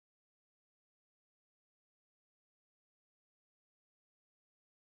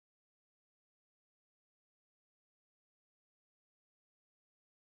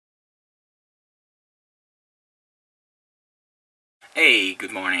Hey,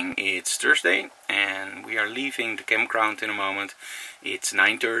 good morning. It's Thursday and we are leaving the campground in a moment. It's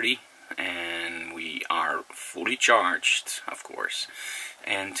 9:30 and we are fully charged, of course.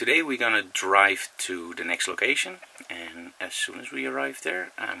 And today we're gonna drive to the next location, and as soon as we arrive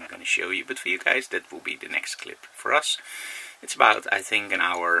there I'm gonna show you, but for you guys that will be the next clip. For us it's about, I think, an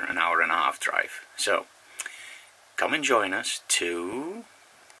hour and a half drive. So come and join us to...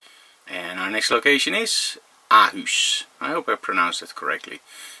 And our next location is Åhus. I hope I pronounced it correctly.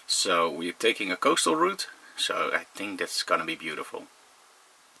 So we're taking a coastal route, so I think that's gonna be beautiful.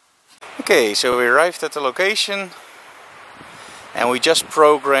 Okay, so we arrived at the location and we just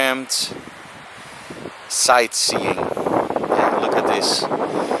programmed sightseeing. And look at this.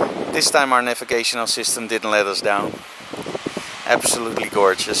 This time our navigational system didn't let us down. Absolutely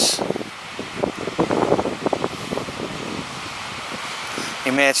gorgeous.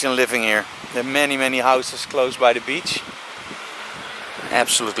 Imagine living here. There are many houses close by the beach.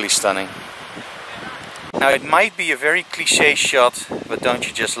 Absolutely stunning. Now it might be a very cliche shot, but don't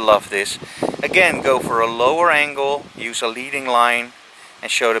you just love this? Again, go for a lower angle, use a leading line and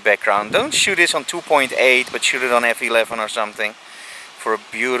show the background. Don't shoot this on 2.8, but shoot it on f11 or something for a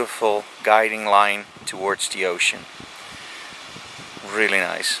beautiful guiding line towards the ocean. Really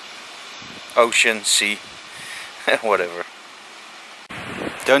nice. Ocean, sea, whatever.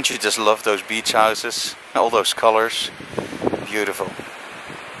 Don't you just love those beach houses? All those colors. Beautiful.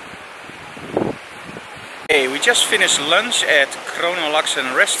 Hey, we just finished lunch at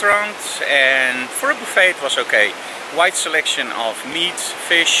Kronenlaksen restaurant, and for a buffet it was okay. Wide selection of meat,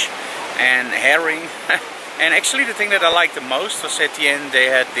 fish and herring. And actually the thing that I liked the most was at the end they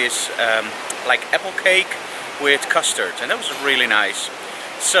had this like apple cake with custard, and that was really nice.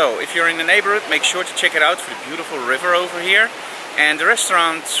 So if you're in the neighborhood, make sure to check it out for the beautiful river over here. And the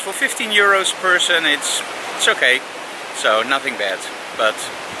restaurant, for 15 euros per person, it's okay, so nothing bad. But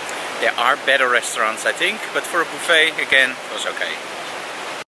there are better restaurants, I think, but for a buffet, again, it was okay.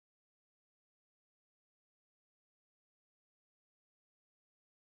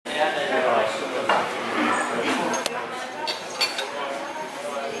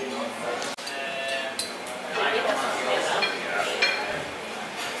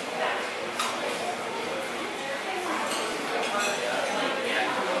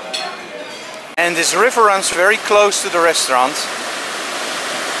 And this river runs very close to the restaurant.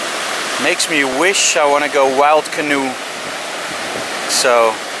 Makes me wish I want to go wild canoe.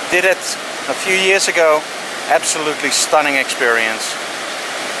 So, did it a few years ago. Absolutely stunning experience.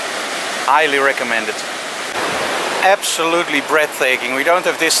 Highly recommend it. Absolutely breathtaking. We don't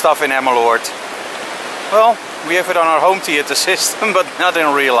have this stuff in Emmeloord. Well, we have it on our home theater system, but not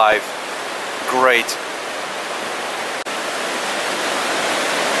in real life. Great.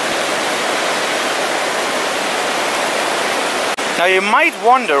 Now you might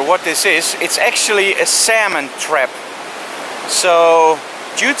wonder what this is. It's actually a salmon trap. So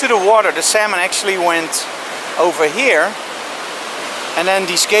due to the water, the salmon actually went over here, and then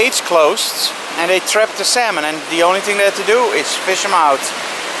these gates closed and they trapped the salmon, and the only thing they had to do is fish them out.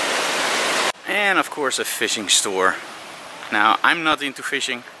 And of course a fishing store. Now I'm not into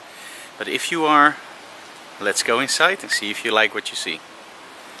fishing, but if you are, let's go inside and see if you like what you see.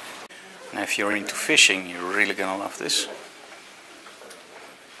 Now if you're into fishing, you're really gonna love this.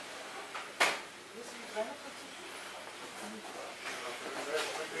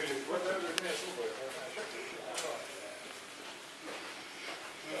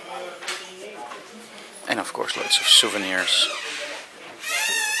 And of course lots of souvenirs.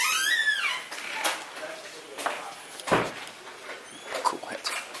 Cool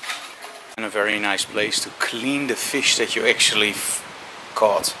hat. And a very nice place to clean the fish that you actually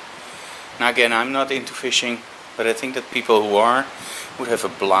caught. Now again, I'm not into fishing, but I think that people who are would have a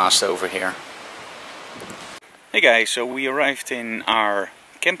blast over here. Hey guys, so we arrived in our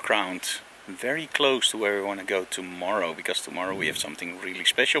campground very close to where we want to go tomorrow, because tomorrow we have something really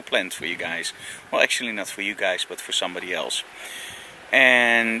special planned for you guys. Well, actually not for you guys, but for somebody else.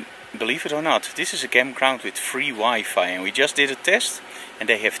 And believe it or not, this is a campground with free Wi-Fi, and we just did a test and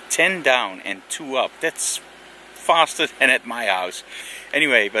they have 10 down and 2 up. That's faster than at my house.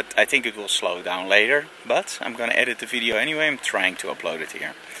 Anyway, but I think it will slow down later, but I'm gonna edit the video anyway. I'm trying to upload it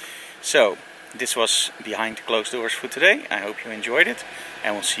here. So this was behind the closed doors for today. I hope you enjoyed it,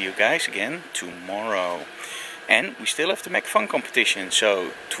 and we'll see you guys again tomorrow. And we still have the MacFun competition,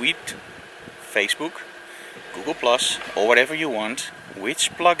 so tweet, Facebook, Google Plus, or whatever you want,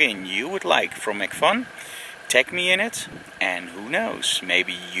 which plugin you would like from MacFun. Tag me in it, and who knows,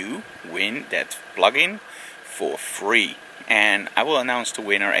 maybe you win that plugin for free. And I will announce the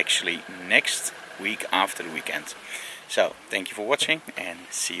winner actually next week after the weekend. So, thank you for watching and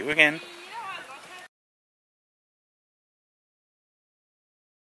see you again.